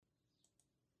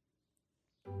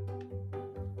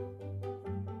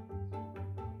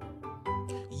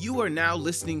You are now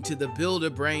listening to the Build a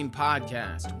Brain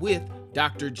podcast with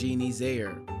Dr. Jeannie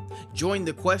Zayer. Join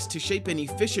the quest to shape an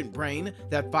efficient brain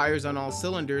that fires on all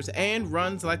cylinders and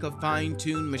runs like a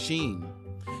fine-tuned machine.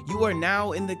 You are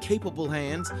now in the capable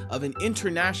hands of an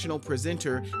international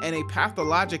presenter and a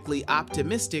pathologically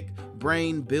optimistic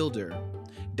brain builder.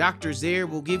 Dr. Zayer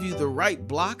will give you the right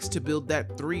blocks to build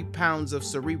that 3 pounds of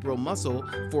cerebral muscle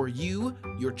for you,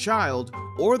 your child,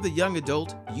 or the young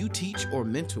adult you teach or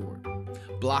mentor.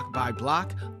 Block by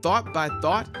block, thought by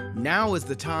thought, now is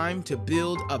the time to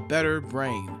build a better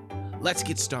brain. Let's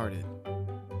get started.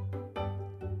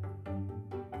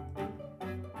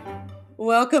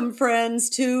 Welcome, friends,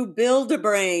 to Build a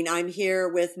Brain. I'm here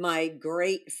with my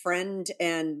great friend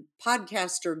and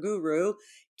podcaster guru,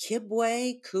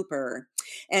 Kibwe Cooper.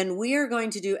 And we are going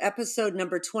to do episode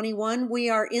number 21. We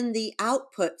are in the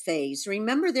output phase.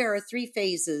 Remember, there are 3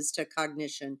 phases to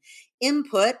cognition.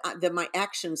 Input, my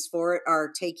actions for it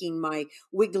are taking my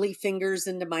wiggly fingers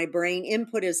into my brain.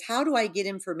 Input is how do I get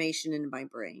information into my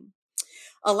brain?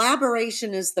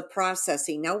 Elaboration is the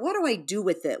processing. Now, what do I do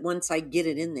with it once I get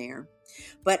it in there?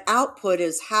 But output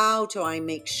is how do I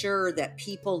make sure that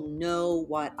people know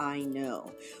what I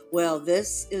know? Well,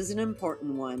 this is an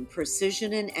important one,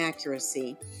 precision and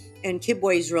accuracy. And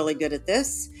Kibwe's really good at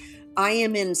this. I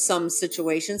am in some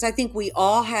situations. I think we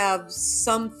all have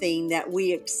something that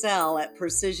we excel at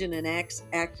precision and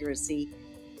accuracy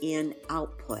in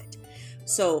output.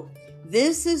 So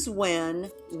this is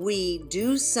when we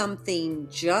do something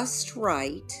just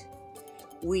right,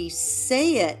 we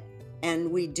say it,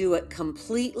 and we do it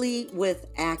completely with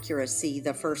accuracy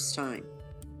the first time.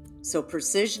 So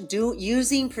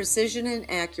using precision and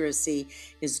accuracy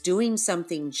is doing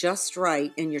something just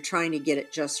right, and you're trying to get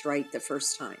it just right the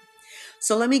first time.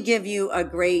 So let me give you a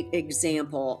great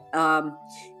example.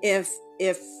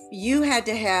 If you had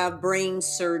to have brain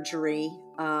surgery,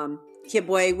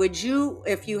 Kibwe, would you,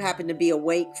 if you happen to be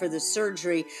awake for the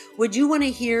surgery, would you want to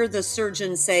hear the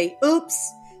surgeon say,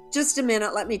 "Oops, just a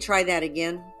minute, let me try that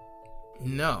again"?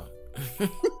 No,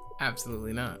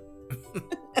 absolutely not.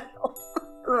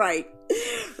 Right.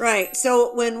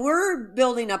 So when we're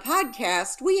building a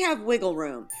podcast, we have wiggle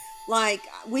room. Like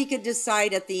we could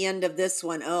decide at the end of this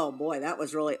one, oh boy, that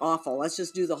was really awful. Let's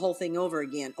just do the whole thing over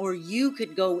again. Or you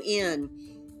could go in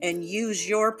and use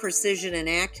your precision and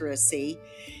accuracy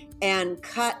and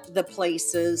cut the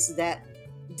places that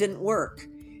didn't work.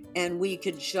 And we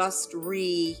could just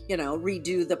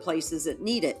redo the places that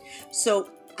need it. So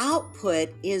output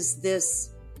is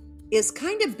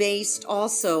kind of based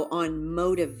also on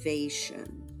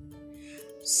motivation.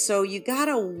 So you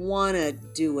gotta wanna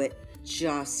do it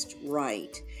just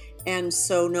right. And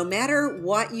so no matter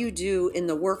what you do in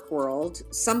the work world,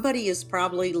 somebody is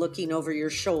probably looking over your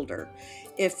shoulder.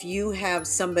 If you have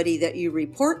somebody that you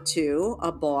report to,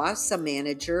 a boss, a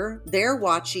manager, they're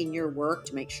watching your work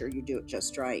to make sure you do it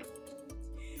just right.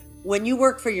 When you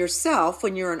work for yourself,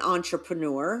 when you're an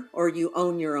entrepreneur or you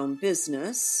own your own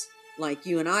business, like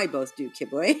you and I both do,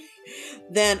 Kibwe,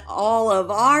 then all of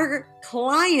our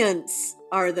clients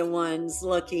are the ones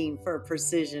looking for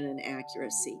precision and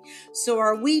accuracy. So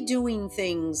are we doing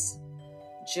things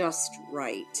just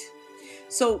right?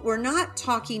 So we're not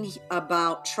talking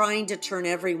about trying to turn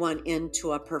everyone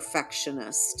into a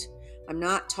perfectionist. I'm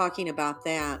not talking about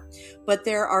that. But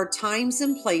there are times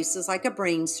and places like a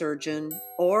brain surgeon,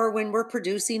 or when we're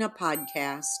producing a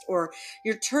podcast, or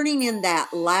you're turning in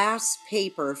that last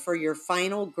paper for your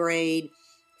final grade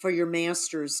for your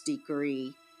master's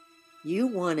degree. You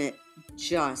want it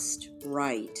just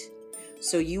right.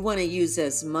 So you want to use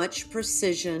as much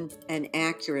precision and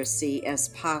accuracy as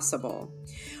possible.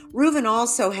 Reuven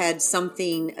also had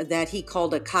something that he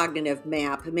called a cognitive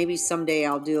map. Maybe someday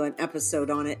I'll do an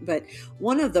episode on it. But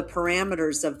one of the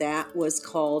parameters of that was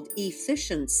called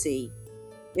efficiency.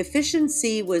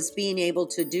 Efficiency was being able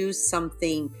to do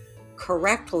something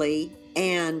correctly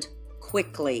and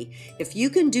quickly. If you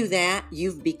can do that,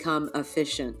 you've become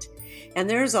efficient. And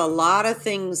there's a lot of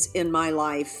things in my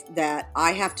life that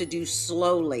I have to do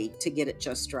slowly to get it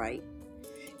just right.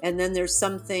 And then there's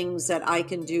some things that I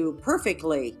can do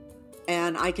perfectly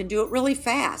and I can do it really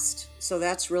fast. So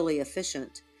that's really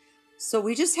efficient. So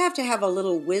we just have to have a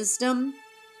little wisdom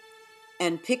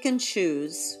and pick and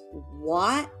choose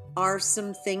what are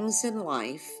some things in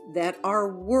life that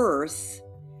are worth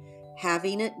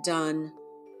having it done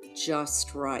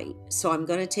just right. So I'm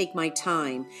going to take my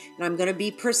time and I'm going to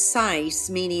be precise,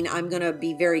 meaning I'm going to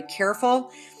be very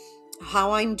careful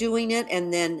how I'm doing it.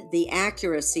 And then the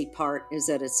accuracy part is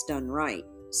that it's done right.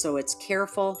 So it's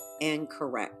careful and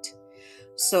correct.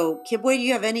 So, Kibwe, do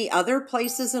you have any other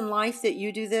places in life that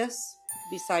you do this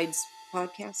besides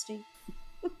podcasting?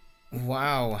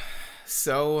 Wow.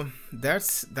 So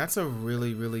that's a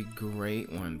really, really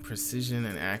great one. Precision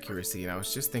and accuracy. And I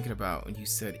was just thinking about when you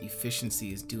said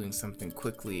efficiency is doing something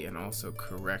quickly and also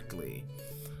correctly.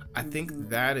 I think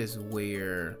that is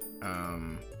where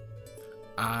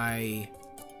I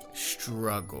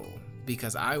struggle,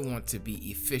 because I want to be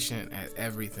efficient at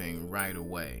everything right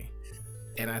away.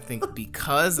 And I think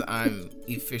because I'm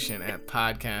efficient at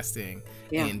podcasting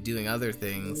and doing other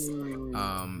things,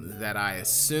 that I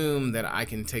assume that I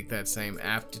can take that same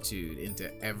aptitude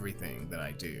into everything that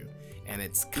I do. And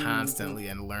it's constantly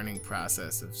a learning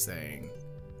process of saying,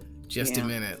 just a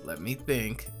minute, let me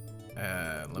think.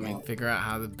 Let me figure out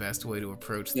how the best way to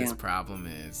approach this problem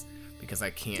is, because I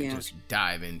can't just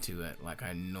dive into it like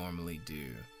I normally do.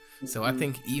 So I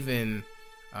think even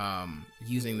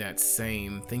using that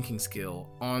same thinking skill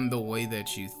on the way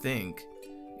that you think,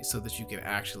 so that you can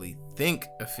actually think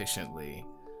efficiently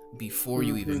before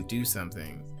you even do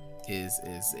something,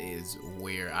 is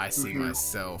where I see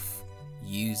myself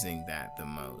using that the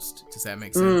most. Does that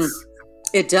make sense?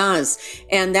 It does.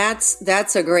 And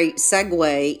that's a great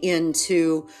segue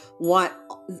into what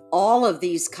all of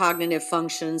these cognitive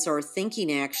functions or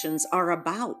thinking actions are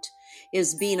about,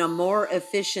 is being a more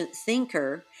efficient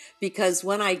thinker. Because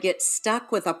when I get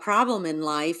stuck with a problem in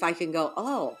life, I can go,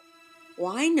 oh,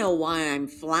 well, I know why I'm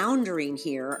floundering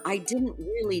here. I didn't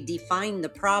really define the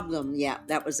problem yet.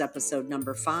 That was episode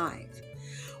number 5.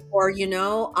 Or,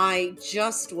 I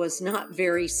just was not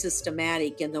very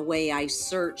systematic in the way I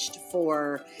searched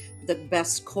for the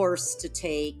best course to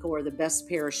take or the best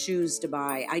pair of shoes to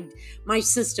buy. My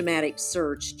systematic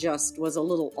search just was a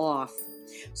little off.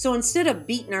 So instead of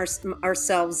beating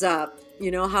ourselves up,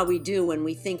 how we do when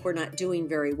we think we're not doing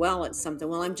very well at something.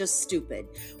 Well, I'm just stupid.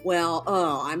 Well,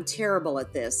 I'm terrible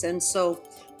at this. And so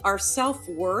our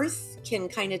self-worth can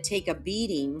kind of take a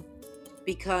beating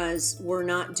because we're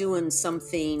not doing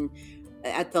something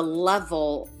at the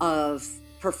level of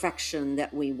perfection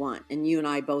that we want. And you and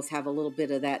I both have a little bit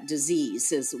of that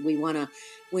disease, is we want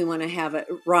to have it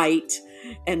right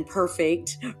and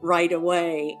perfect right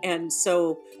away. And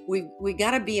so we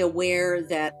got to be aware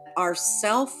that our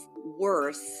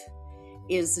self-worth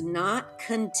is not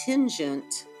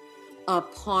contingent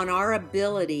upon our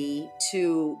ability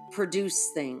to produce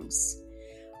things.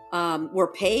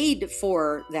 We're paid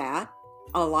for that.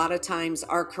 A lot of times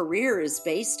our career is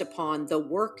based upon the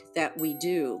work that we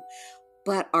do,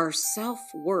 but our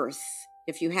self-worth,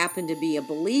 if you happen to be a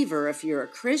believer, if you're a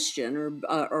Christian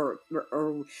or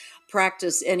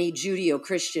practice any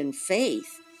Judeo-Christian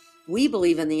faith, we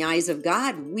believe in the eyes of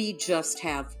God, we just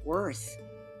have worth.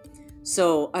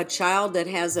 So a child that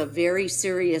has a very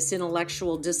serious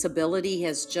intellectual disability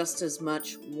has just as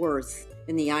much worth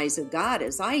in the eyes of God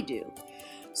as I do.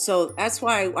 So that's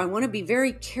why I want to be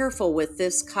very careful with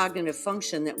this cognitive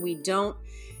function, that we don't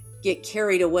get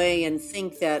carried away and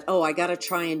think that, I got to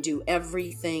try and do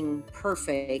everything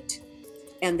perfect,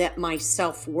 and that my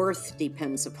self-worth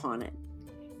depends upon it.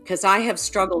 Because I have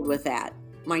struggled with that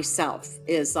myself,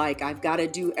 is like, I've got to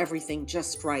do everything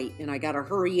just right, and I got to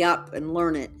hurry up and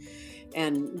learn it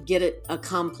and get it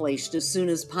accomplished as soon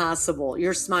as possible.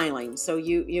 You're smiling, so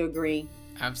you agree?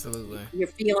 Absolutely.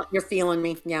 You're feeling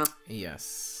me, yeah.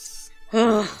 Yes.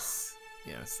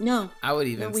 Yes. No. I would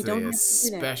even say,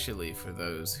 especially for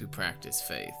those who practice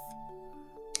faith,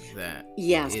 that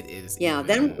it is. Yeah.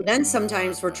 Then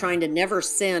sometimes we're trying to never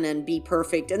sin and be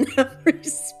perfect in that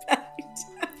respect.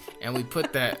 And we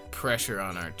put that pressure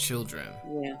on our children.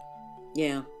 Yeah.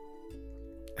 Yeah.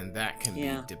 And that can be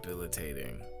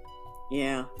debilitating.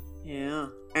 Yeah. Yeah.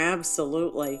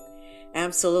 Absolutely.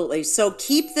 Absolutely. So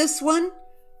keep this one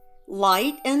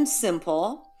light and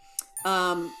simple.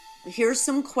 Here's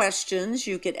some questions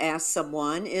you could ask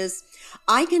someone is,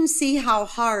 I can see how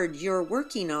hard you're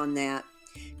working on that.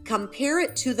 Compare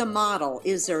it to the model.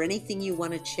 Is there anything you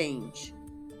want to change?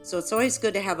 So it's always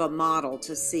good to have a model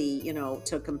to see,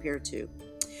 to compare to.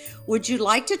 Would you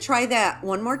like to try that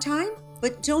one more time?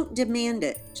 But don't demand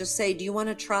it. Just say, do you want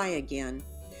to try again?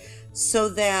 So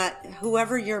that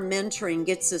whoever you're mentoring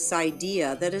gets this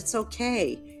idea that it's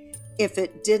okay if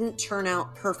it didn't turn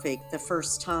out perfect the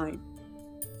first time.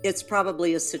 It's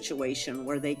probably a situation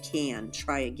where they can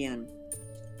try again.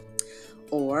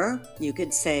 Or you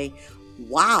could say,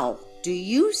 wow, do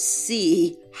you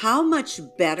see how much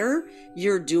better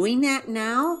you're doing that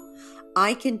now?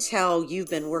 I can tell you've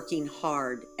been working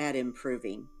hard at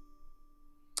improving.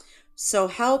 So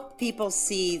help people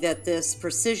see that this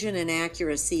precision and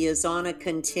accuracy is on a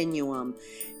continuum.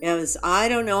 As I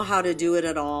don't know how to do it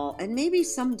at all, and maybe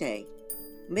someday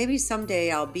maybe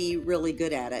someday I'll be really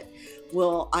good at it.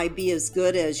 Will I be as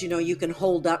good as, you can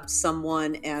hold up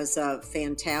someone as a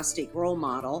fantastic role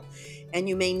model, and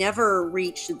you may never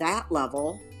reach that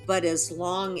level, but as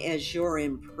long as you're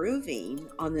improving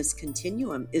on this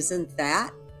continuum, isn't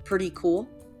that pretty cool?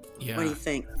 Yeah. What do you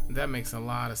think? That makes a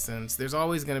lot of sense. There's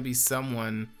always going to be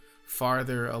someone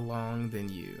farther along than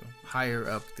you, higher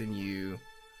up than you,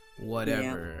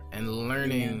 whatever. And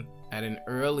learning at an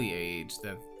early age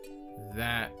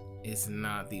that is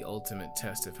not the ultimate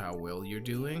test of how well you're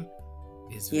doing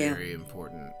is very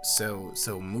important. So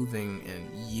moving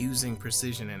and using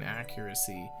precision and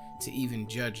accuracy to even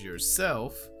judge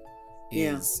yourself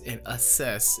is and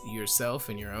assess yourself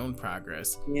and your own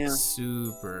progress.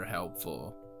 Super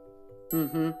helpful. That's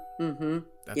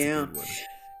a good one.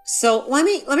 So let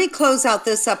me close out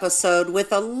this episode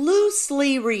with a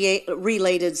loosely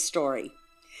related story.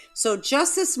 So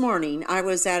just this morning, I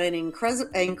was at an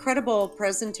incredible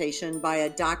presentation by a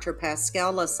Dr.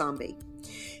 Pascal Lassambe.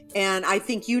 And I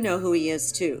think you know who he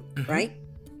is too, right?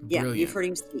 Yeah, Brilliant. You've heard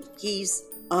him speak. He's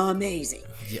amazing.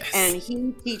 Yes. And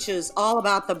he teaches all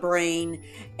about the brain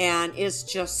and is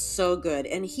just so good.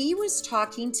 And he was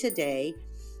talking today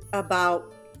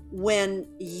about when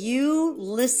you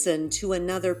listen to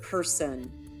another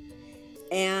person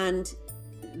and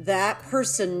that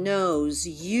person knows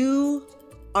you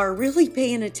are really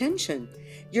paying attention,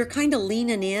 you're kind of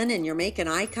leaning in and you're making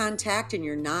eye contact and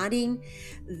you're nodding,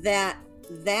 that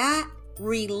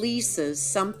releases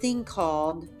something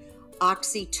called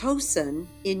oxytocin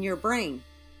in your brain.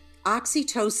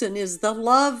 Oxytocin is the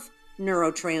love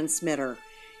neurotransmitter.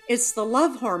 It's the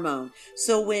love hormone.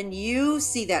 So when you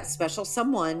see that special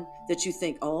someone that you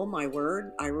think, oh my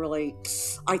word,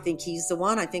 I think he's the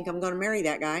one. I think I'm going to marry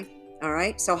that guy. All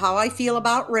right. So how I feel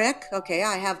about Rick, okay,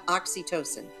 I have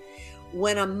oxytocin.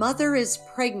 When a mother is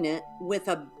pregnant with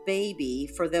a baby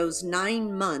for those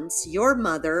 9 months, your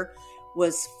mother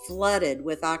was flooded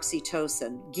with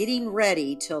oxytocin, getting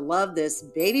ready to love this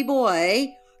baby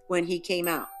boy when he came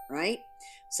out, right?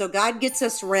 So God gets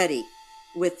us ready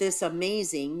with this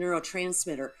amazing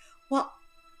neurotransmitter. Well,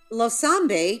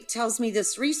 Lassambe tells me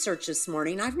this research this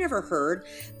morning, I've never heard,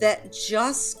 that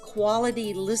just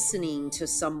quality listening to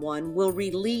someone will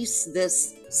release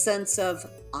this sense of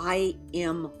I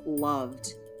am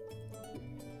loved.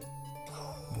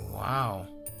 Wow.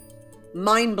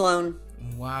 Mind blown.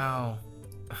 Wow.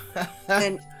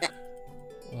 And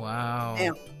wow.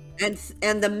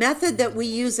 And the method that we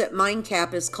use at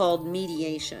MindCap is called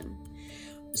mediation.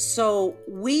 So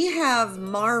we have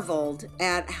marveled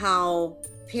at how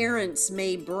parents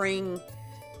may bring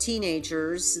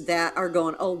teenagers that are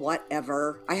going, oh,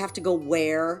 whatever. I have to go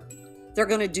where? They're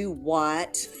going to do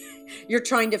what? You're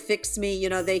trying to fix me.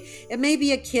 It may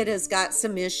be a kid has got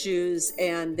some issues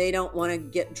and they don't want to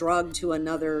get drugged to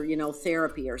another,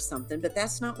 therapy or something, but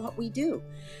that's not what we do.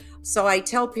 So I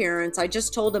tell parents, I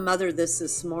just told a mother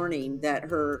this morning that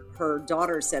her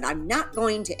daughter said, I'm not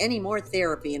going to any more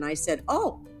therapy. And I said,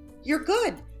 oh, you're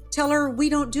good. Tell her we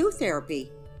don't do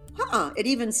therapy. It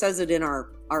even says it in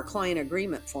our client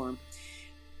agreement form.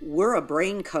 We're a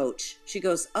brain coach. She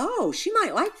goes, oh, she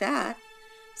might like that.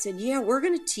 I said, yeah, we're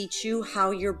going to teach you how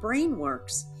your brain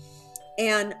works.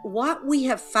 And what we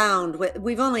have found,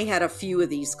 we've only had a few of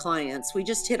these clients. We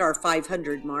just hit our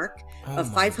 500 mark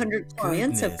of 500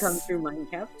 clients have come through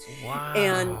MindCap. Wow.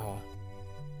 And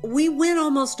we win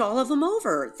almost all of them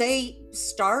over. They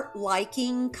start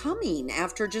liking coming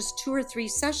after just 2 or 3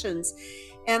 sessions.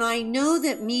 And I know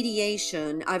that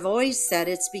mediation, I've always said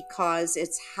it's because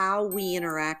it's how we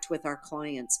interact with our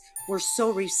clients. We're so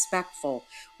respectful.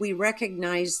 We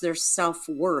recognize their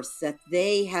self-worth, that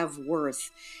they have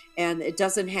worth. And it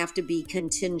doesn't have to be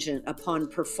contingent upon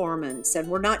performance. And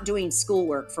we're not doing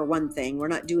schoolwork, for one thing. We're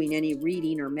not doing any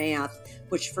reading or math,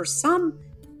 which for some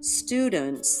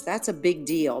students, that's a big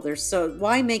deal.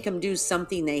 Why make them do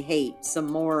something they hate, some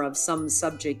more of some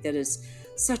subject that is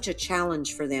such a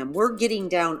challenge for them? We're getting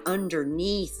down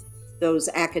underneath those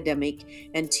academic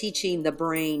and teaching the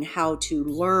brain how to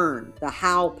learn, the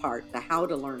how part, the how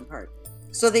to learn part,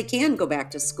 so they can go back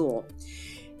to school.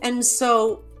 And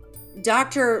so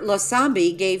Dr.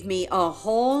 Lassambe gave me a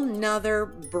whole nother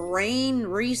brain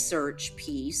research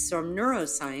piece from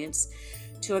neuroscience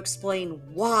to explain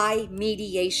why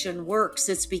mediation works.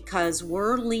 It's because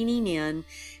we're leaning in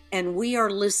and we are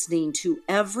listening to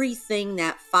everything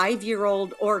that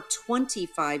 5-year-old or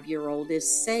 25-year-old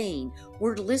is saying.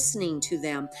 We're listening to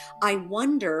them. I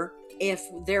wonder if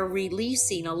they're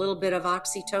releasing a little bit of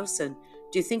oxytocin.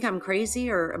 Do you think I'm crazy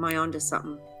or am I onto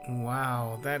something?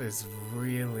 Wow, that's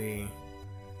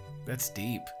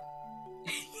deep.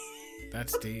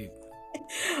 That's deep.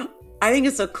 I think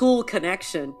it's a cool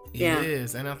connection. It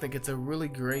is, and I think it's a really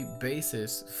great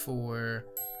basis for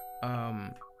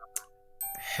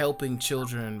helping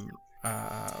children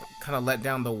kind of let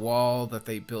down the wall that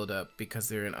they build up because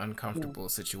they're in uncomfortable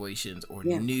situations or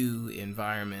new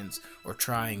environments or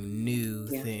trying new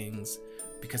things,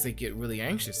 because they get really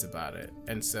anxious about it.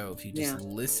 And so if you just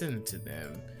listen to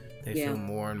them, they feel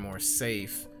more and more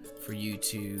safe for you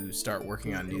to start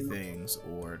working on new things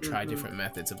or try different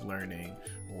methods of learning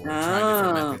or try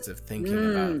different methods of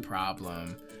thinking about a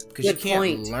problem, because you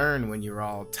can't learn when you're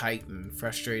all tight and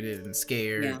frustrated and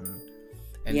scared.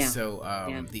 So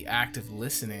the act of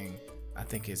listening, I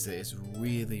think is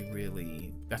really,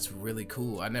 really, that's really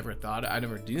cool. I never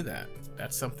do that.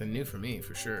 That's something new for me,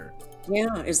 for sure.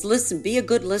 Yeah, is listen, be a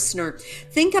good listener.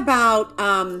 Think about,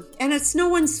 and it's no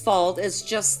one's fault, it's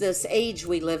just this age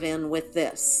we live in with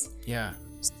this. Yeah.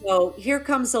 So here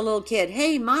comes a little kid.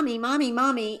 Hey, mommy, mommy,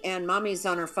 mommy. And mommy's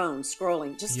on her phone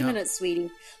scrolling. Just a minute, sweetie.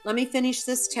 Let me finish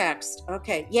this text.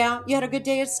 Okay. Yeah. You had a good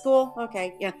day at school?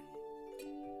 Okay. Yeah.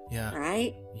 Yeah.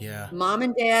 Right? Yeah. Mom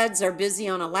and dads are busy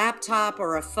on a laptop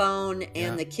or a phone,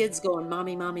 and the kids going,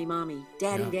 mommy, mommy, mommy,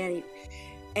 daddy, daddy.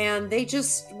 And they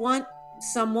just want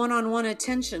some one-on-one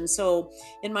attention. So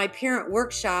in my parent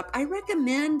workshop, I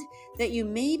recommend that you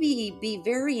maybe be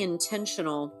very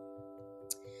intentional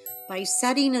by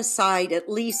setting aside at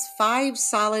least 5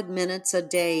 solid minutes a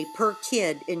day per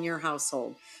kid in your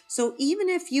household. So even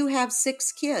if you have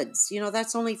 6 kids,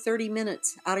 that's only 30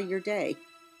 minutes out of your day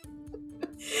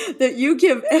that you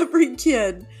give every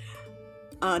kid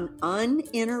an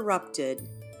uninterrupted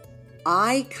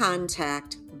eye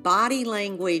contact, body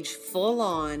language, full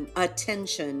on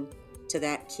attention to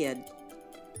that kid.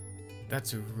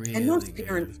 That's really And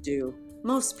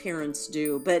most parents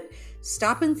do, but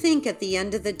stop and think at the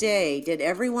end of the day, did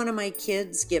every one of my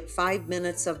kids get 5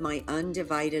 minutes of my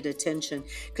undivided attention?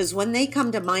 Because when they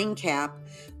come to MindCap,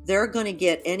 they're going to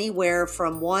get anywhere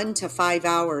from 1 to 5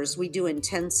 hours. We do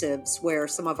intensives where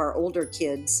some of our older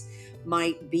kids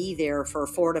might be there for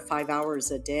 4 to 5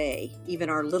 hours a day. Even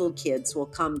our little kids will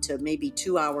come to maybe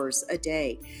 2 hours a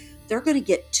day. They're going to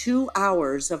get 2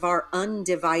 hours of our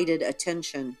undivided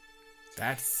attention.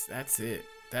 That's it.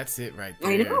 That's it right there.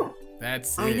 I know.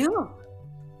 That's it. I know.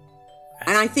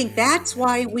 And I think that's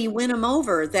why we win them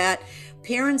over, that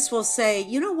parents will say,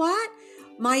 you know what?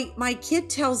 My kid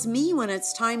tells me when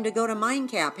it's time to go to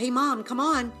MindCap. Hey, Mom, come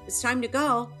on. It's time to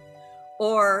go.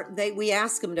 Or we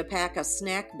ask them to pack a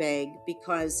snack bag,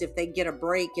 because if they get a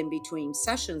break in between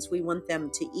sessions, we want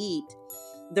them to eat.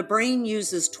 The brain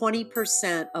uses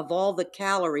 20% of all the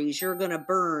calories you're going to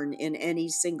burn in any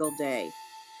single day.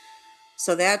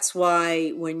 So that's why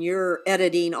when you're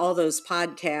editing all those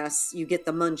podcasts, you get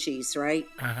the munchies, right?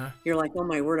 Uh-huh. You're like, oh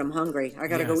my word, I'm hungry. I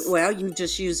got to go. Well, you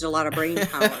just used a lot of brain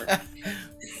power.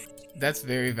 That's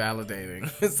very validating.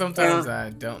 Sometimes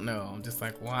I don't know. I'm just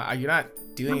like, why? You're not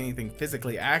doing anything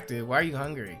physically active. Why are you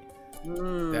hungry?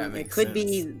 That makes it could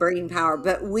sense. be brain power,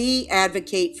 but we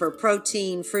advocate for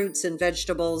protein, fruits, and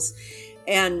vegetables.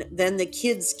 And then the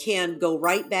kids can go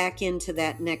right back into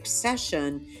that next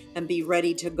session and be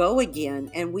ready to go again.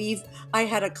 And I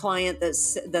had a client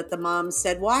that the mom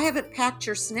said, well, I haven't packed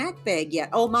your snack bag yet.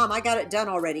 Oh, Mom, I got it done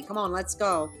already. Come on, let's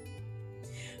go.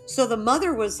 So the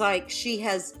mother was like, she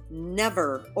has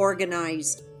never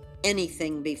organized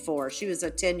anything before. She was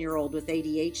a 10-year-old with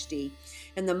ADHD.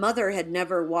 And the mother had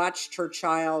never watched her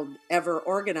child ever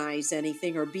organize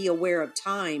anything or be aware of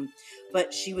time,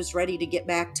 but she was ready to get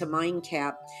back to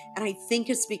MindCap. And I think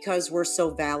it's because we're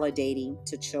so validating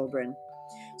to children.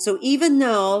 So even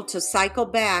though, to cycle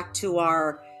back to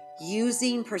our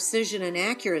using precision and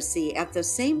accuracy, at the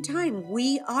same time,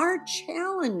 we are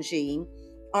challenging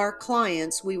our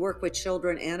clients, we work with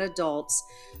children and adults,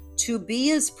 to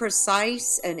be as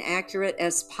precise and accurate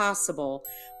as possible,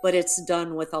 but it's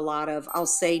done with a lot of, I'll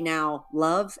say now,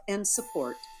 love and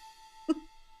support.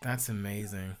 That's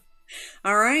amazing.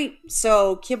 All right.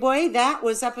 So, Kibwe, that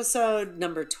was episode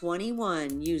number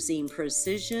 21, using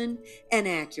precision and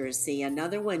accuracy.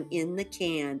 Another one in the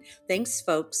can. Thanks,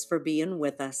 folks, for being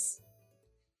with us.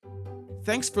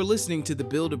 Thanks for listening to the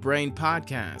Build a Brain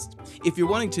podcast. If you're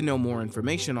wanting to know more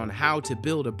information on how to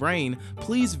build a brain,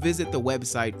 please visit the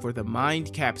website for the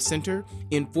MindCap Center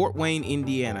in Fort Wayne,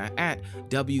 Indiana at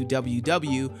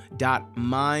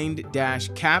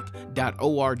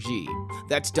www.mind-cap.org.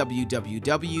 That's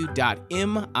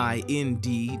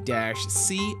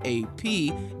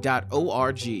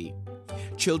www.mind-cap.org.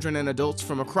 Children and adults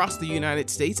from across the United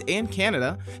States and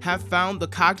Canada have found the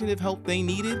cognitive help they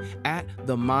needed at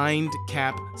the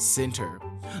MindCap Center.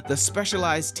 The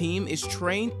specialized team is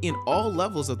trained in all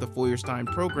levels of the Feuerstein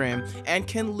program and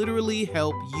can literally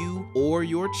help you or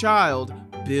your child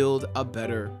build a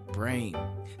better brain.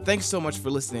 Thanks so much for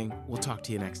listening. We'll talk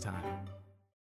to you next time.